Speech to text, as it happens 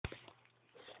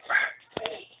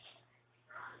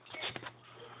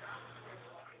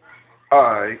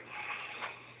Alright,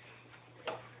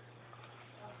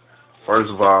 first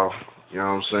of all, you know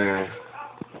what I'm saying?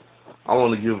 I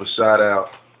want to give a shout out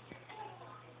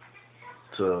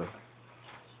to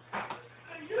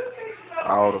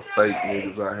all the fake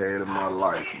niggas I had in my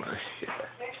life, man.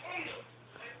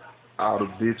 All the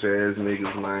bitch ass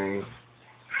niggas, man,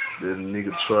 that a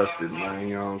nigga trusted, man,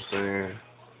 you know what I'm saying?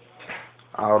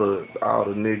 All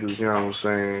the niggas, you know what I'm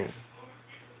saying,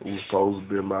 who was supposed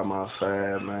to be by my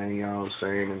side, man, you know what I'm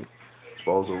saying? And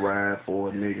supposed to ride for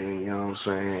a nigga, you know what I'm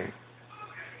saying?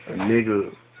 A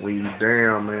nigga, when you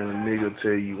down, man, a nigga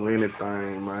tell you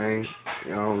anything, man.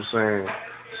 You know what I'm saying?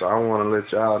 So I want to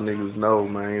let y'all niggas know,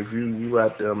 man, if you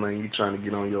out there, man, you trying to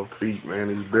get on your feet, man,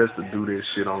 it's best to do this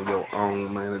shit on your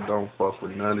own, man, and don't fuck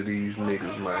with none of these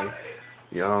niggas, man.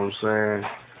 You know what I'm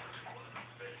saying?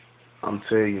 I'm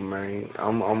telling you, man,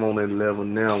 I'm on that level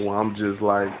now where I'm just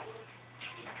like,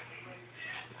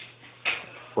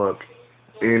 fuck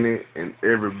any and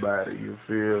everybody, you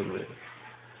feel me?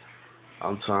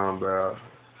 I'm talking about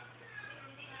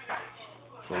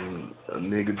from a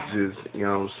nigga just, you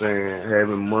know what I'm saying,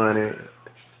 having money,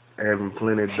 having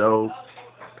plenty of dope,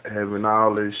 having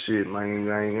all this shit, man.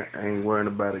 I ain't worrying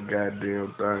about a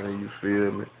goddamn thing, you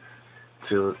feel me?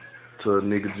 Till a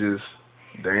nigga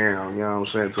just down, you know what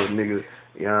I'm saying? Till a nigga,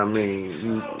 you know what I mean?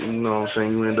 You know what I'm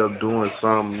saying? You end up doing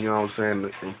something, you know what I'm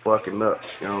saying, and fucking up,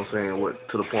 you know what I'm saying?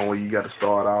 To the point where you got to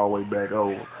start all the way back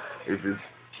over. If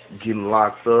it's getting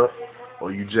locked up,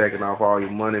 or you jacking off all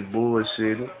your money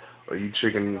bullshitting, or you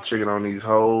tricking on these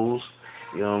hoes,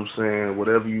 you know what I'm saying?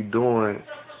 Whatever you doing,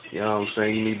 you know what I'm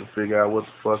saying? You need to figure out what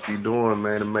the fuck you doing,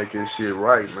 man, to make this shit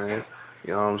right, man.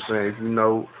 You know what I'm saying? If you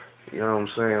know what I'm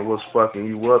saying, what's fucking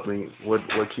you up and what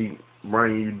keep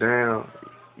bringing you down,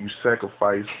 you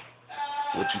sacrifice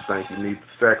what you think you need to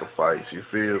sacrifice, you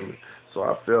feel me? So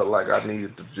I felt like I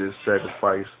needed to just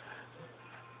sacrifice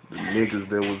the niggas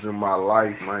that was in my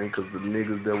life, man, because the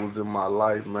niggas that was in my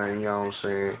life, man, you know what I'm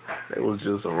saying, they was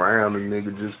just around the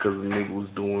nigga just because the nigga was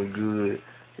doing good,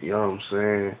 you know what I'm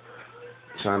saying,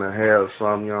 trying to have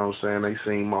something, you know what I'm saying, they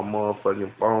seen my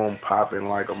motherfucking phone popping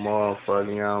like a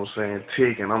motherfucking, you know what I'm saying,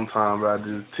 ticking, I'm talking about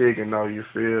just ticking, though, you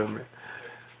feel me?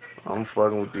 I'm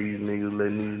fucking with these niggas,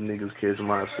 letting these niggas catch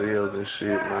my sales and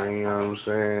shit, man, you know what I'm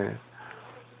saying?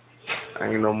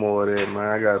 Ain't no more of that, man.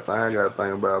 I gotta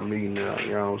think about me now,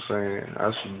 you know what I'm saying?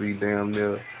 I should be damn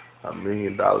near $1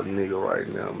 million nigga right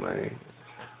now, man.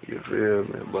 You feel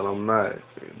me? But I'm not,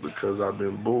 because I've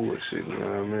been bullshitting, you know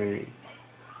what I mean?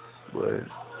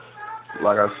 But,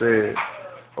 like I said,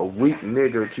 a weak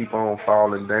nigga keep on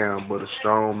falling down, but a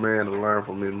strong man to learn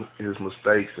from his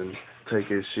mistakes and take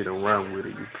his shit and run with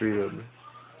it, you feel me?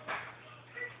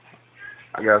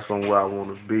 I got somewhere I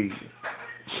wanna be.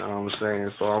 You know what I'm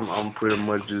saying? So I'm pretty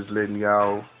much just letting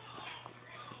y'all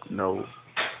know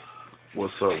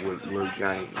what's up with Lil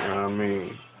Yank, you know what I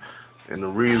mean? And the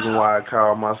reason why I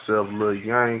call myself Lil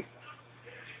Yank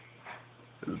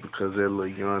is because that little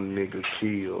young nigga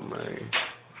kill, man.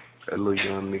 That little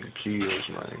young nigga kills,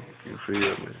 man. You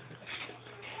feel me?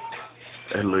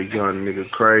 That little young nigga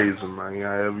crazy, man.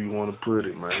 However you wanna put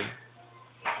it, man.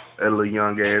 That little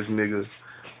young ass nigga.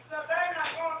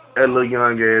 That little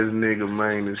young ass nigga,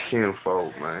 man, is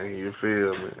kinfolk, man. You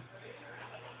feel me?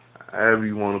 However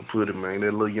you want to put it, man.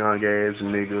 That little young ass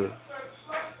nigga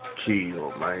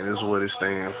kill, man. That's what it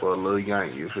stands for, Lil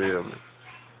Yank, you feel me?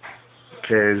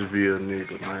 Cashville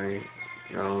nigga, man.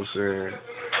 You know what I'm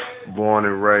saying? Born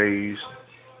and raised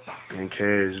in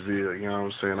Cashville, you know what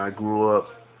I'm saying? I grew up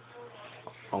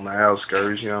on the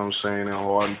outskirts, you know what I'm saying, in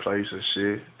Hardin Place and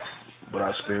shit. But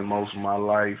I spent most of my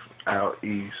life out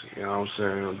east, you know what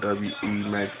I'm saying? W.E.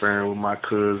 McFerrin with my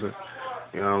cousin,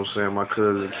 you know what I'm saying? My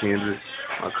cousin Kendrick,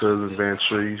 my cousin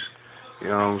Vantrice, you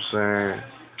know what I'm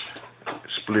saying?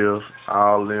 Spliff,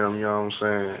 all them, you know what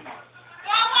I'm saying?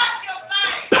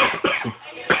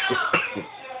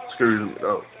 Excuse me,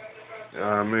 though. You know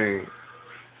what I mean?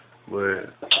 But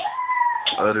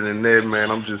other than that, man,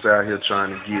 I'm just out here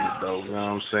trying to get it, though. You know what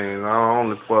I'm saying? I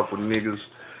only fuck with niggas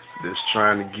that's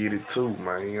trying to get it, too,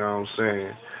 man. You know what I'm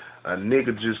saying? A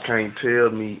nigga just can't tell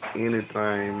me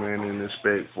anything, man, and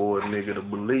expect for a nigga to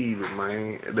believe it,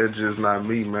 man. That's just not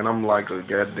me, man. I'm like a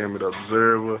goddamn it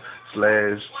observer /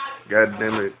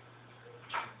 goddamn it.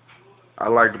 I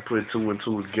like to put two and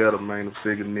two together, man, to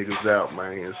figure niggas out,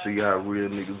 man, and see how real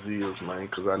niggas is, man.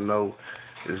 'Cause I know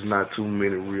there's not too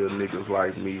many real niggas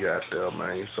like me out there,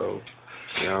 man. So,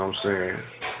 you know what I'm saying?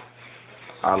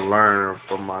 I learn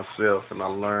from myself, and I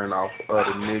learn off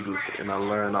other niggas, and I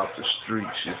learn off the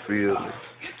streets, you feel me?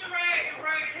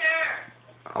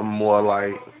 I'm more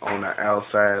like on the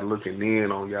outside looking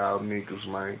in on y'all niggas,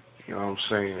 man. You know what I'm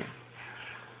saying?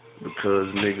 Because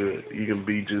nigga, you can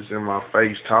be just in my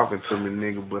face talking to me,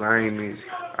 nigga, but I ain't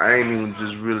even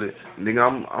just really, nigga.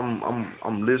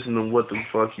 I'm listening to what the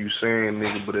fuck you saying,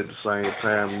 nigga, but at the same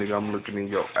time, nigga, I'm looking in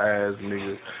your eyes,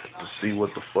 nigga, to see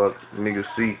what the fuck, nigga.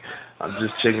 See, I'm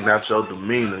just checking out your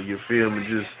demeanor. You feel me?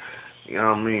 Just, you know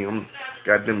what I mean? I'm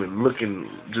goddamn it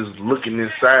just looking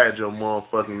inside your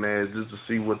motherfucking ass just to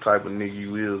see what type of nigga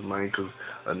you is, man. 'Cause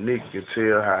a nigga can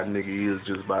tell how a nigga is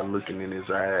just by looking in his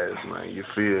eyes, man. You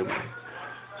feel me?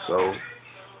 So,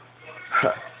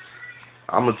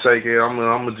 I'ma take it.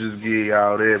 I'ma just give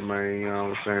y'all that, man. You know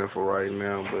what I'm saying, for right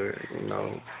now. But you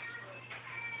know,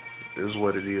 this is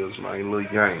what it is, man. Lil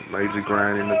Yank, Major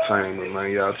Grind Entertainment,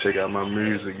 man. Y'all check out my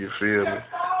music. You feel me?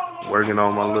 Working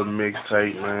on my little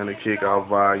mixtape, man, to kick out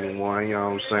volume 1, you know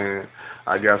what I'm saying?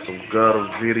 I got some gutter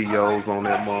videos on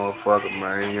that motherfucker,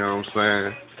 man, you know what I'm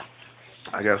saying?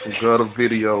 I got some gutter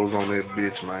videos on that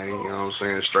bitch, man, you know what I'm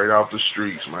saying? Straight off the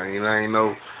streets, man. It ain't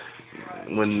no,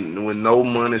 when no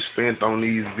money spent on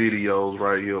these videos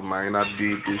right here, man, I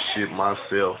did this shit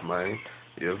myself, man.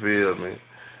 You feel me?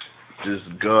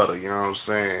 Just gutter, you know what I'm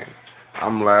saying?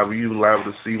 You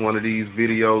liable to see one of these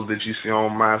videos that you see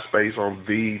on MySpace on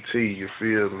BET, you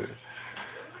feel me?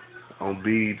 On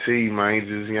BET, man,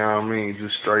 just, you know what I mean?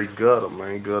 Just straight gutter,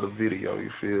 man, gutter video,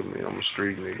 you feel me? I'm a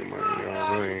street nigga, man, you know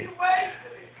what I mean?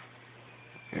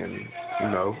 And, you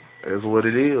know, that's what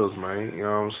it is, man, you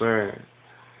know what I'm saying?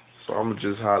 So I'ma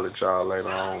just holler at y'all later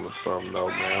on or something, though,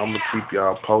 man. I'ma keep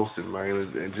y'all posted, man.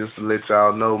 And just to let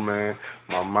y'all know, man,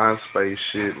 my MySpace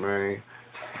shit, man,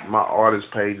 my artist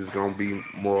page is gonna be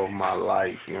more of my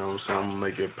life, you know what I'm saying? I'm gonna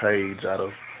make a page out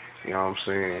of, you know what I'm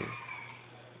saying,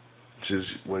 just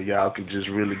where y'all can just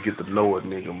really get to know a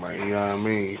nigga, man, you know what I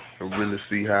mean? And really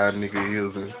see how a nigga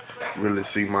is and really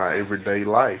see my everyday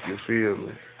life, you feel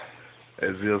me?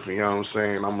 As if, you know what I'm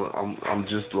saying, I'm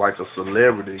just like a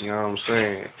celebrity, you know what I'm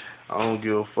saying? I don't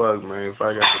give a fuck, man. If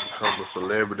I got to become a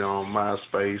celebrity on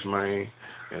MySpace, man,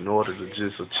 in order to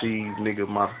just achieve, nigga,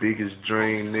 my biggest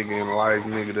dream, nigga, in life,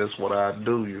 nigga, that's what I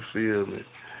do, you feel me?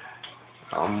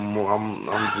 I'm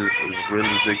just as real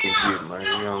as it can get, man,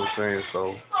 you know what I'm saying?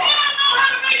 So,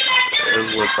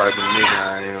 that's what type of nigga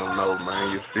I am, though,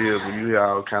 man, you feel me? You hear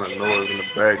all kind of noise in the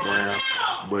background,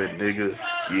 but, nigga,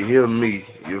 you hear me,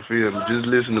 you feel me? Just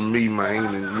listen to me, man,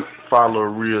 and follow a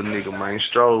real nigga, man.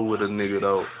 Stroll with a nigga,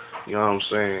 though, you know what I'm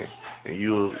saying? And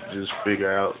you'll just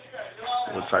figure out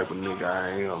what type of nigga I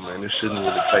am, man. It shouldn't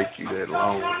really take you that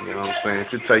long, you know what I'm saying?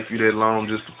 If it take you that long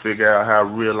just to figure out how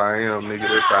real I am, nigga,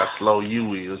 that's how slow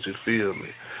you is, you feel me?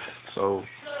 So,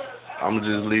 I'ma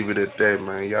just leave it at that,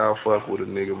 man. Y'all fuck with a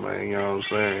nigga, man, you know what I'm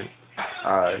saying?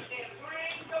 Alright.